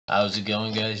How's it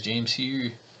going, guys? James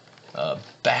here.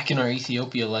 Back in our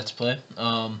Ethiopia Let's Play.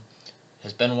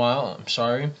 Has been a while, I'm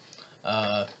sorry.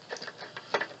 I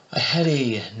had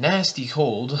a nasty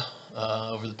cold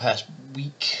over the past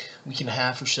week and a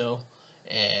half or so,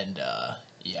 and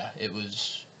yeah, it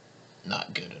was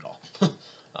not good at all.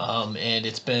 And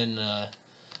it's been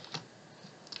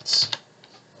it's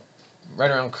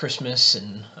right around Christmas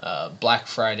and Black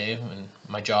Friday, and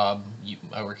my job,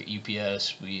 I work at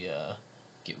UPS, we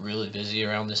get really busy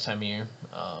around this time of year,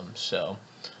 so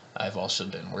I've also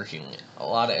been working a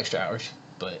lot of extra hours,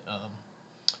 but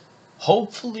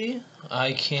hopefully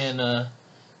I can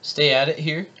stay at it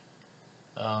here.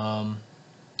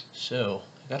 So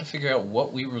I gotta figure out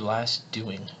what we were last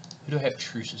doing. Who do I have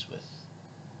truces with?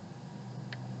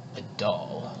 A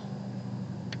doll.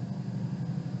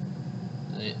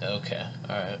 Okay,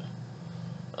 alright.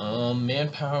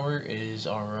 Manpower is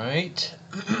alright.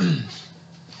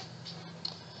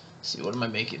 See, what am I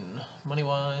making money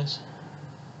wise?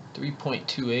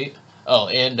 3.28. Oh,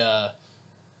 and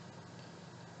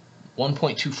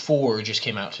 1.24 just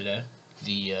came out today.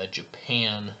 The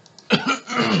Japan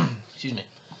excuse me,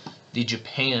 the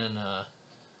Japan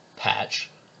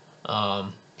patch.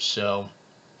 So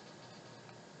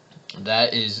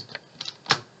that is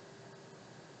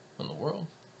in the world.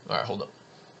 Alright, hold up.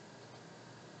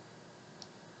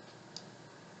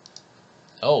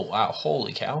 Oh wow,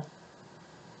 holy cow.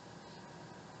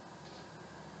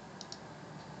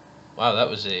 Wow, that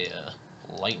was a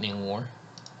lightning war.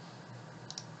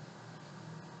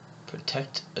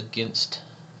 Protect against,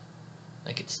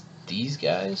 like, it's these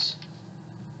guys?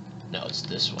 No, it's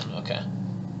this one, okay.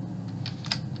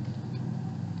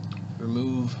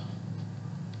 Remove.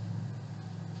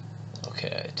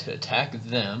 Okay, to attack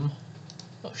them.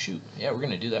 Oh shoot, yeah, we're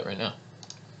gonna do that right now.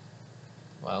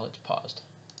 Wow, it's paused.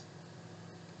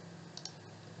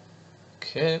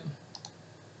 Okay.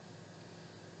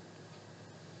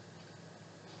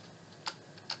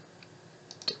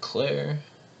 Declare.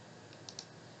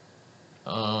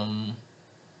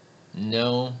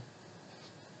 No.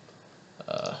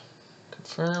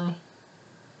 Confirm.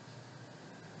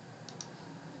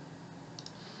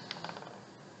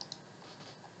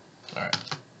 Alright.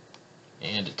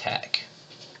 And attack.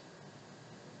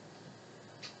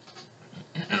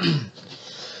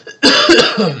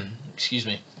 Excuse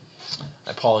me.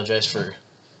 I apologize for,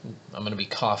 I'm going to be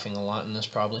coughing a lot in this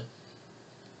probably.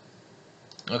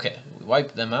 Okay, we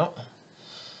wipe them out.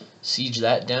 Siege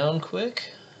that down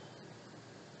quick.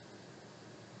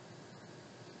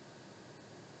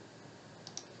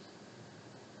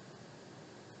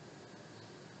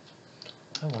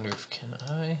 I wonder if can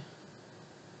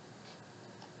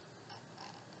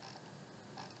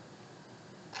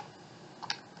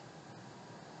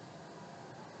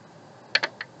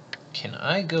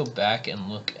I go back and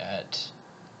look at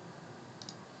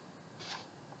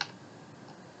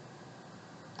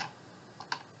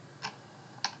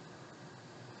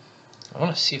I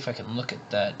want to see if I can look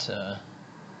at that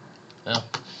no.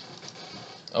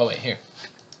 Oh wait, here.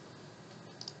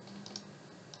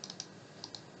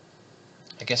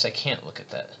 I guess I can't look at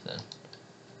that then.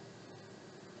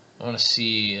 I want to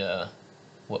see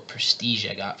what prestige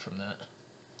I got from that.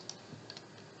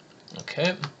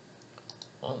 Okay.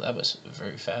 Well, that was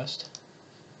very fast.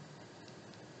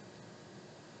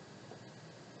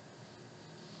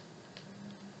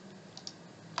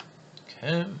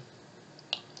 Okay.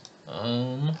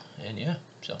 And yeah,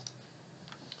 so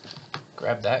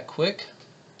grab that quick.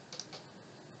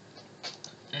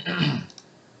 Can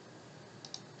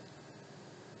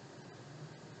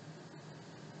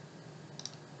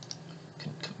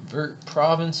convert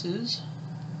provinces.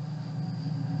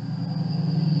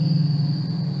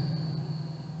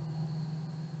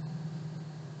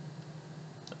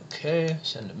 Okay,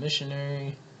 send a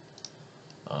missionary.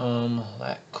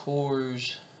 Lack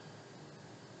cores.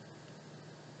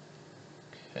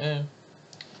 Okay.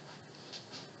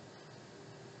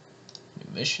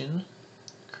 New mission.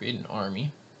 Create an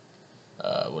army.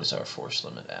 What is our force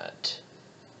limit at?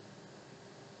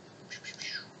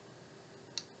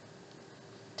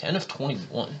 10 of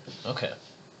 21. Okay.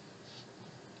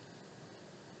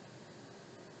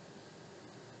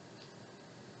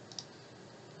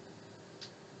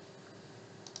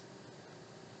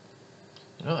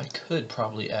 You know, I could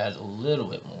probably add a little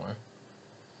bit more.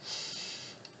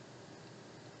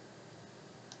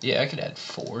 Yeah, I could add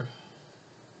 4.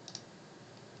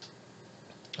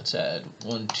 Let's add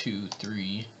 1, 2,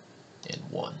 3, and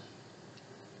 1.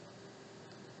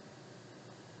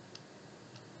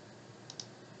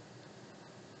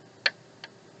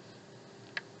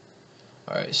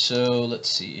 Alright, so let's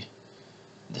see.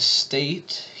 The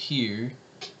state here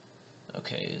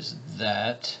Okay, is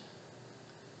that...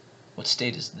 What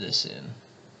state is this in?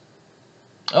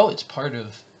 Oh, it's part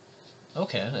of...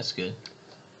 Okay, that's good.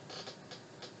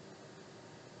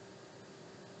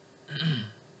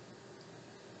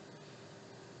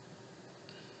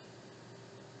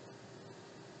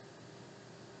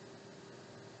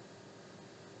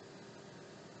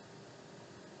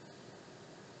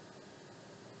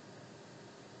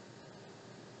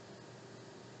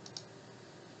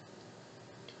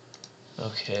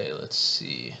 Okay, let's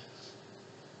see.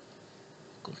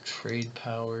 Go trade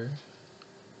power.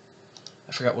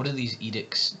 I forgot, what do these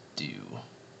edicts do?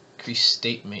 Increase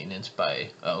state maintenance by...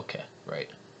 Oh, okay, right.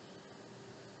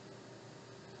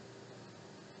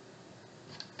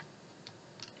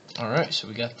 Alright, so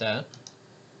we got that.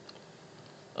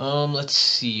 Let's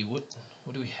see, what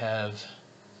do we have?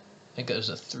 I think that was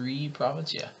a 3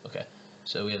 province? Yeah, okay.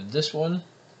 So we have this one.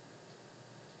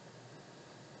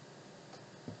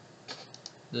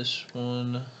 This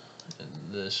one.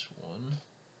 And this one.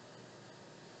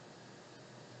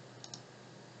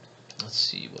 Let's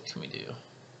see, what can we do?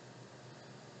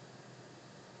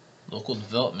 Local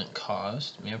development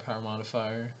cost, manpower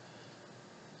modifier.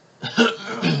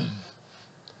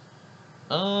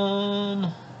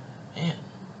 Man.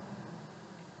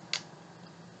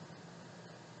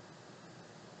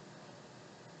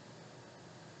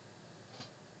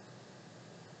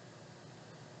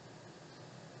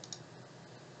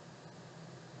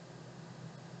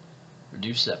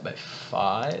 Reduce that by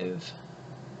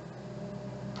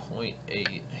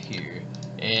 5.8 here.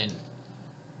 And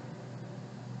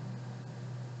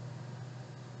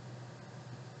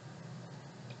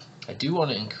I do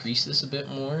want to increase this a bit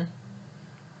more,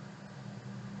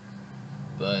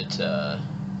 but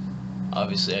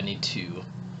obviously I need to,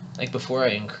 like, before I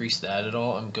increase that at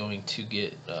all, I'm going to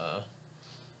get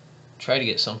try to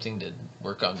get something to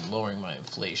work on lowering my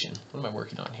inflation. What am I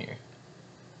working on here?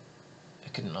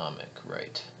 Economic,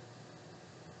 right.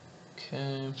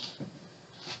 Okay.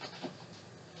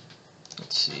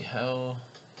 Let's see, how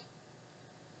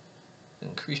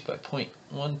increase by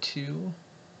 0.12.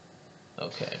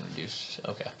 Okay, reduce,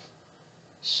 okay.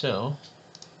 So,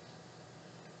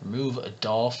 remove a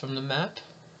doll from the map.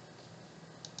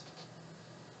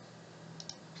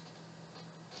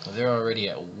 They're already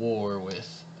at war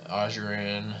with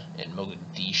Ajuran and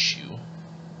Mogadishu,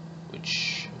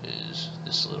 which is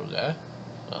this little guy.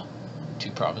 Well,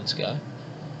 2 province guy.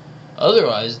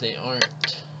 Otherwise, they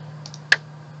aren't.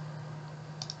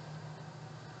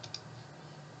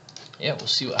 Yeah, we'll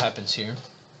see what happens here.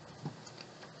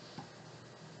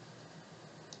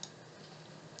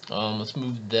 Let's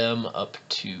move them up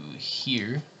to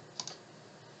here.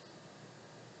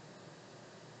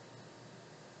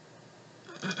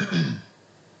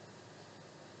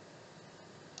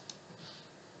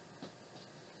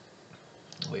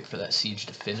 Wait for that siege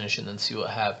to finish and then see what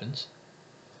happens.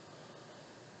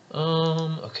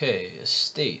 Okay,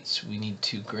 estates. We need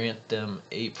to grant them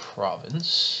a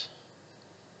province.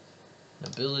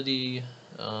 Nobility.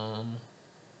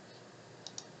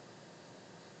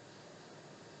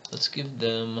 Let's give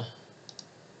them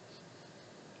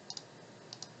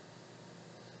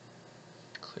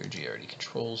clergy. Already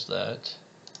controls that.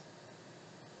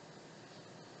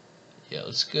 Yeah,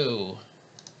 let's go.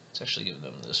 Let's actually give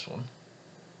them this one.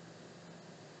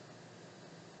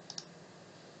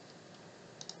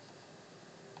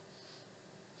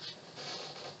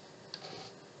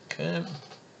 Okay.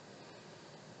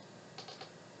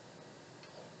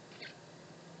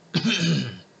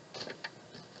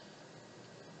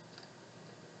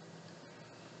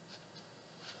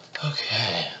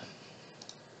 Okay.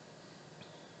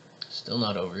 Still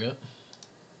not over yet.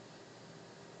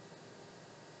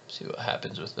 See what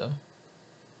happens with them.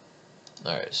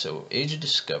 Alright, so Age of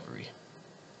Discovery.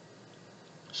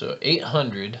 So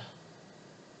 800.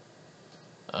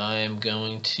 I'm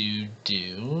going to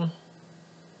do...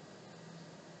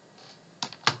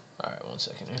 Alright, 1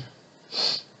 second here.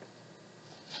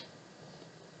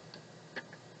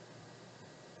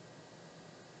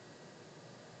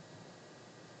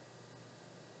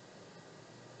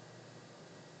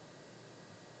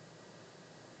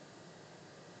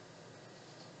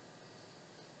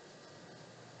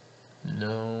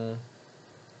 No.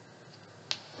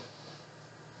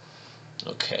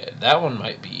 Okay, that one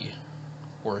might be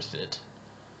worth it.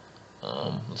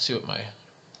 Let's see what my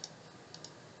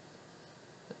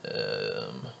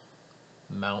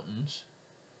mountains.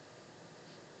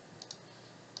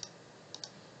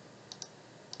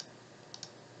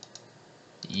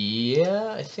 Yeah,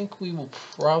 I think we will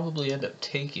probably end up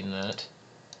taking that.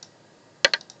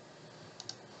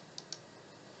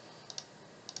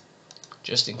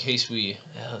 just in case we.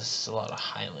 Yeah, this is a lot of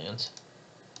highlands.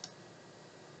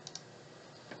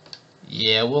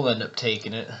 Yeah, we'll end up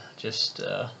taking it. Just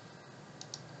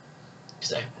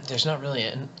because there's not really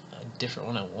a different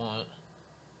one I want.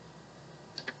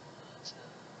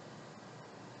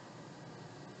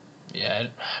 Yeah,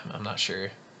 I'm not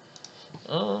sure.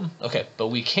 Okay, but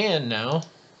we can now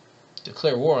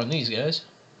declare war on these guys.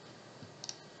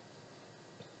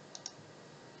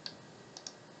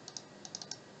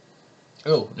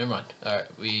 Oh, never mind.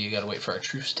 Alright, we gotta wait for our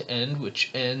truce to end,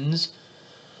 which ends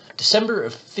December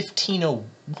of 1501.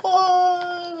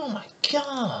 Oh my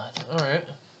god. Alright,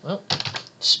 well,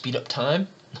 speed up time.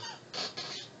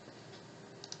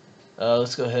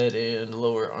 Let's go ahead and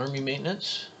lower army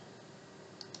maintenance.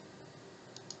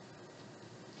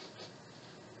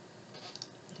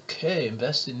 Okay,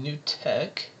 invest in new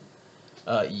tech.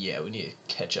 Yeah, we need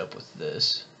to catch up with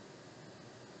this.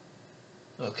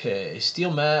 Okay, steel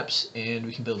maps, and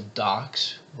we can build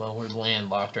docks. Well, we're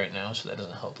landlocked right now, so that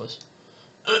doesn't help us.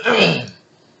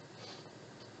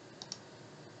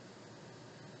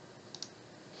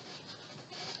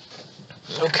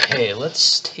 Okay,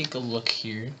 let's take a look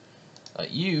here.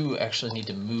 You actually need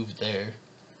to move there.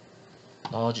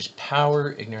 Knowledge is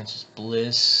power, ignorance is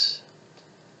bliss.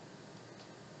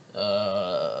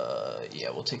 Yeah,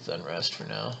 we'll take the unrest for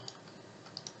now.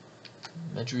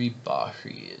 Medjugorje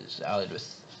Bahri is allied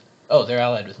with... Oh, they're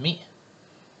allied with me.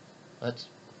 That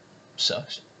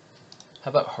sucks.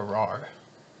 How about Harar?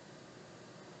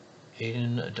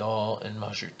 Aden, Adal, and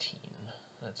Majertine.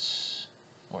 That's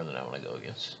more than I want to go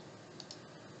against.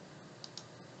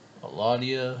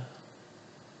 Alodia,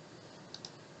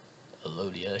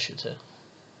 I should say.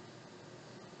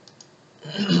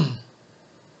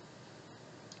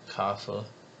 Kaffa.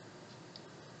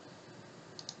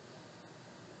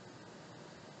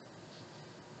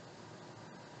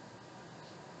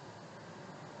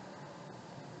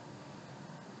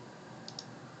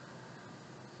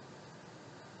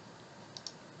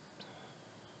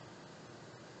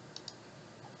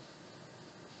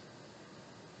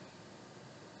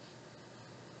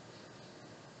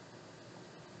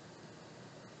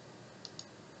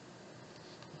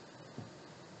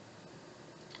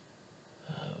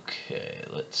 Okay,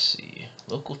 let's see.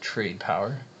 Local trade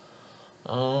power.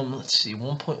 Let's see,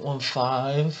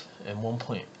 1.15 and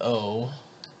 1.0.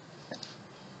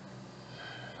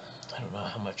 I don't know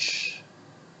how much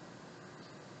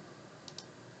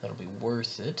that'll be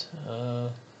worth it.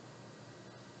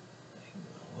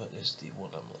 What is the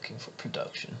one I'm looking for?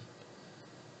 Production.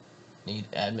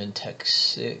 Need admin tech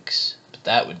 6, but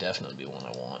that would definitely be one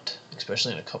I want,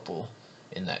 especially in a couple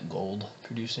in that gold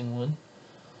producing one.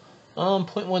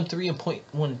 0.13 and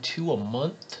 0.12 a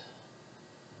month.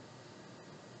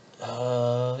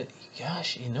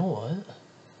 Gosh, you know what?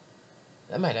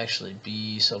 That might actually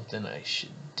be something I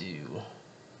should do.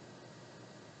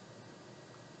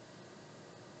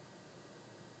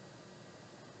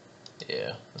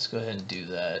 Yeah, let's go ahead and do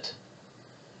that.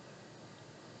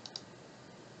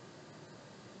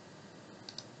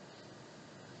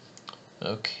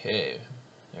 Okay,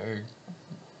 they're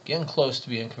getting close to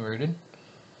being converted.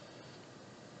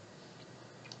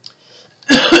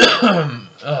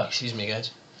 Oh, excuse me,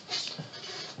 guys.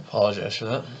 Apologize for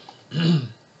that.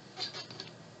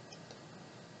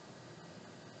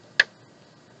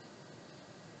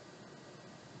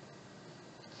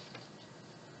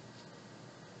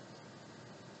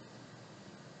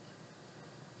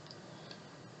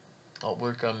 I'll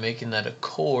work on making that a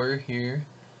core here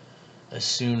as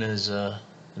soon as the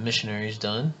missionary is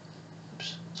done.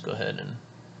 Oops, let's go ahead and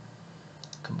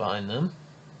combine them.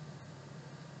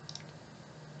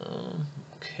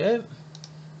 Okay.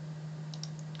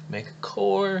 Make a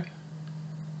core.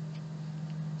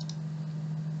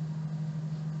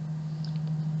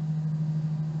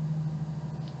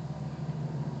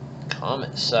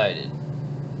 Comet sighted.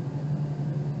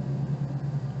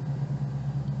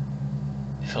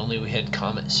 If only we had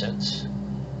comet sense.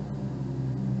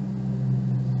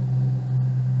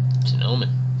 It's an omen.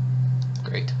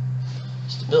 Great.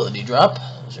 Stability drop.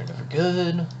 Those are never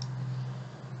good.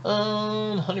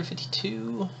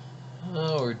 152.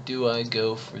 Or do I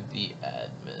go for the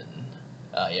admin?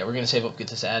 Yeah, we're gonna save up, get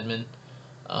this admin.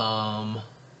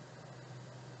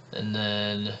 And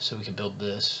then so we can build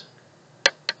this.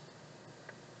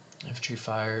 Infantry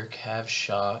fire, cav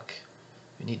shock.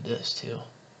 We need this too.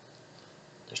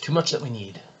 There's too much that we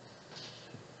need.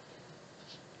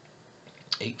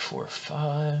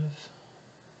 845.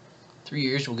 3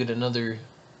 years, we'll get another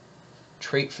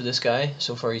trait for this guy.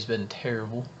 So far, he's been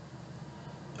terrible.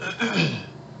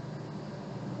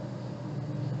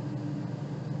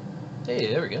 Hey,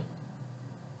 there we go.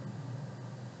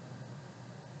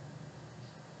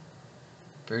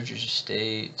 Burgess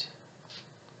Estate.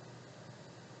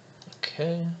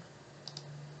 Okay.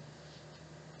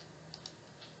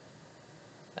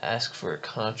 Ask for a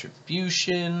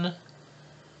contribution.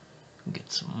 Get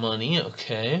some money.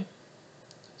 Okay.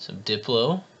 Some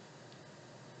Diplo.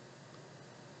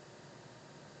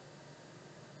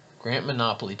 Grant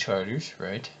monopoly charters,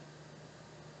 right?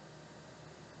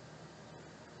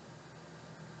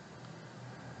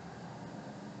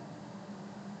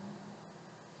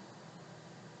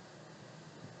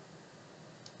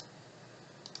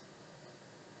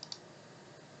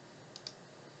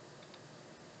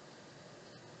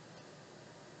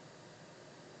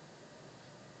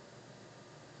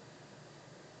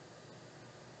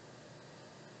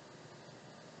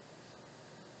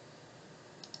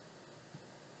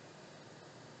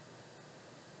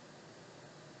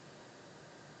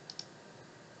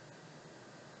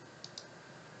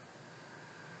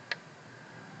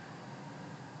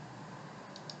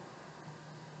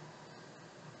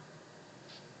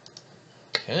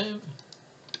 Okay.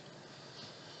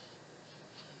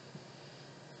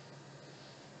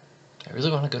 I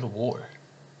really want to go to war.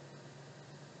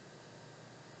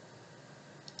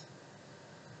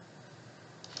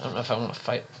 I don't know if I want to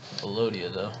fight Melodia,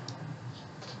 though.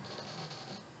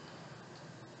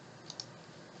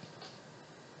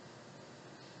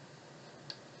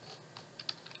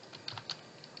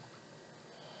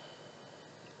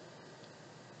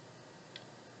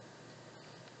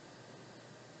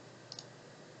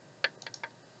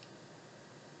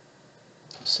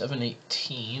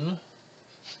 $718.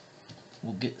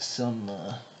 We'll get some,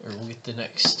 or we'll get the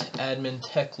next admin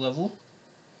tech level.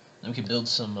 Then we can build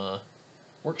some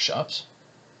workshops.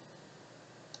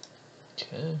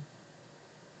 Okay.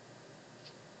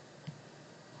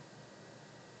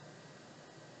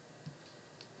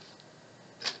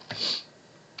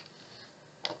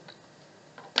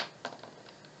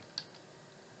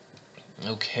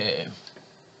 Okay.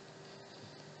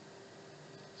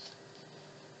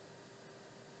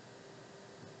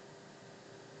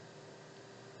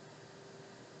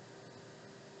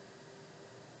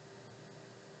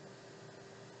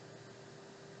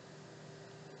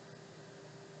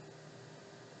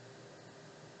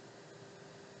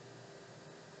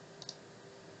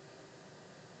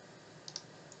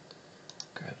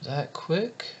 Grab that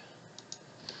quick.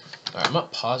 Alright, I'm gonna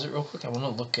pause it real quick. I want to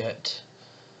look at...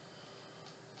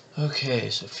 Okay,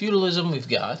 so feudalism we've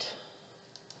got.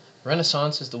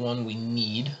 Renaissance is the one we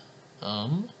need.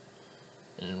 And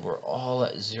we're all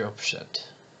at 0%.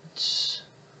 It's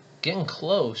getting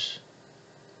close.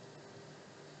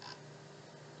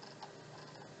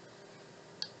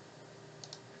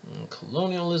 And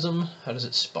colonialism, how does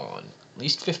it spawn? At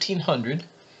least 1500.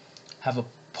 Have a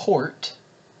port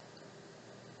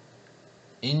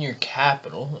in your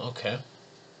capital. Okay.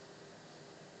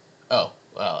 Oh,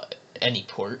 well, any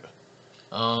port.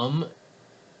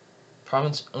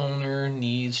 Province owner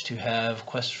needs to have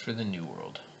quest for the New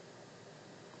World.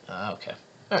 Okay.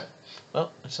 Alright.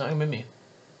 Well, it's not gonna be me.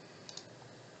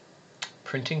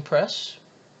 Printing press.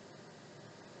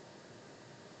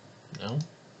 No.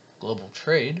 Global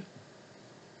trade.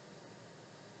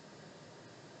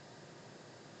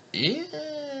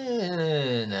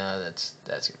 Yeah, no, that's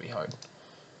gonna be hard.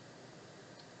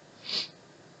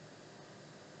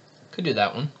 Could do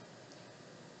that one.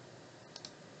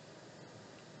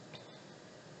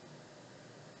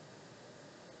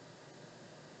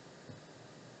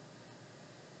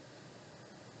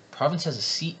 Province has a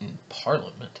seat in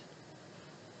Parliament.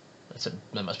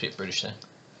 That must be a British thing.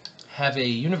 Have a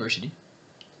university.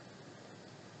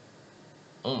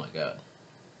 Oh my god.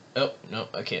 Oh, no,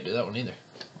 I can't do that one either.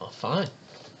 Well, fine.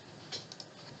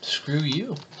 Screw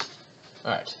you.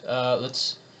 Alright,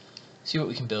 let's see what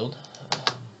we can build.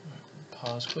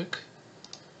 Pause quick.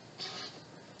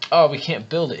 Oh, we can't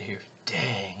build it here.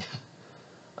 Dang.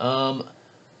 We'll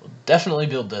definitely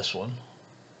build this one.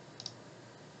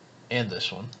 And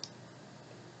this one.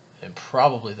 And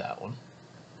probably that one.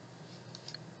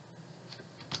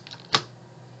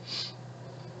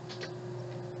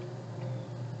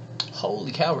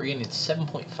 Holy cow, we're getting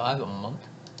 7.5 a month.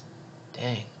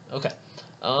 Dang. Okay.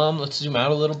 Let's zoom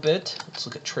out a little bit. Let's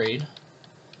look at trade.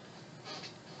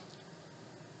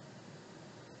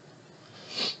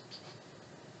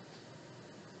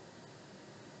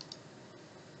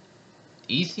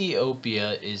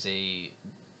 Ethiopia is the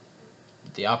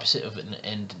opposite of an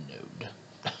end node.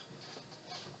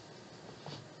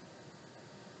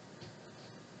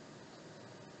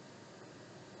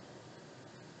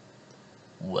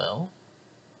 Well,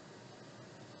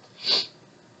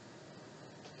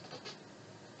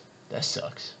 that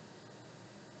sucks.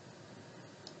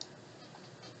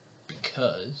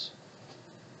 because,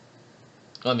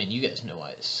 well, I mean, you guys know why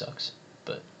it sucks,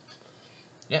 but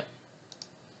yeah.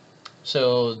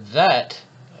 So that,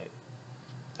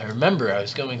 I remember I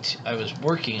was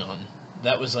working on,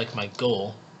 that was like my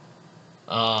goal.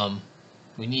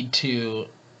 We need to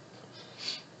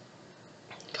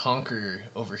conquer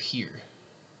over here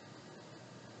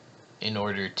in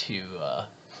order to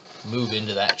move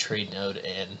into that trade node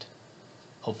and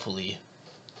hopefully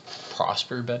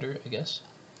prosper better, I guess.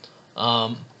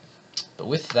 But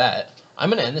with that, I'm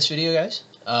going to end this video, guys.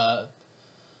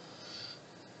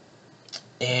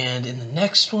 And in the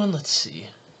next one, let's see.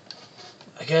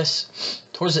 I guess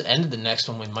towards the end of the next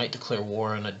one, we might declare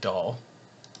war on a doll.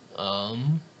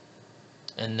 And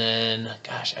then,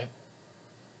 gosh,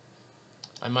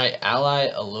 I might ally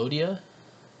Alodia.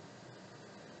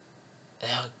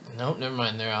 No, never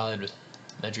mind. They're allied with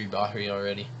Medri Bahri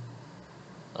already.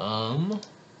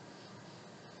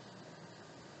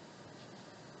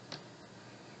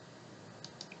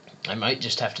 I might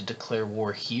just have to declare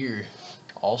war here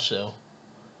also,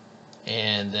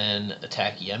 and then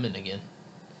attack Yemen again.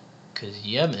 Because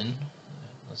Yemen,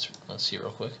 let's see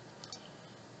real quick.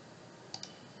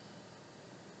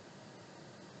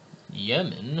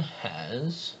 Yemen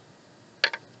has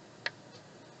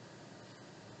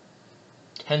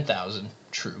 10,000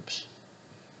 troops,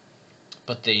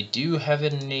 but they do have a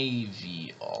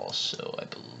navy also, I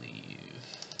believe.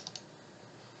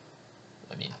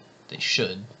 I mean, they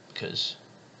should, because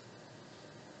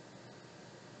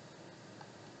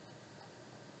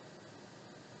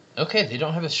okay, they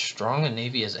don't have as strong a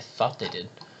navy as I thought they did.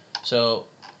 So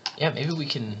yeah, maybe we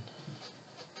can,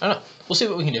 I don't know, we'll see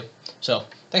what we can do. So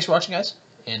thanks for watching, guys,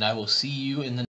 and I will see you in the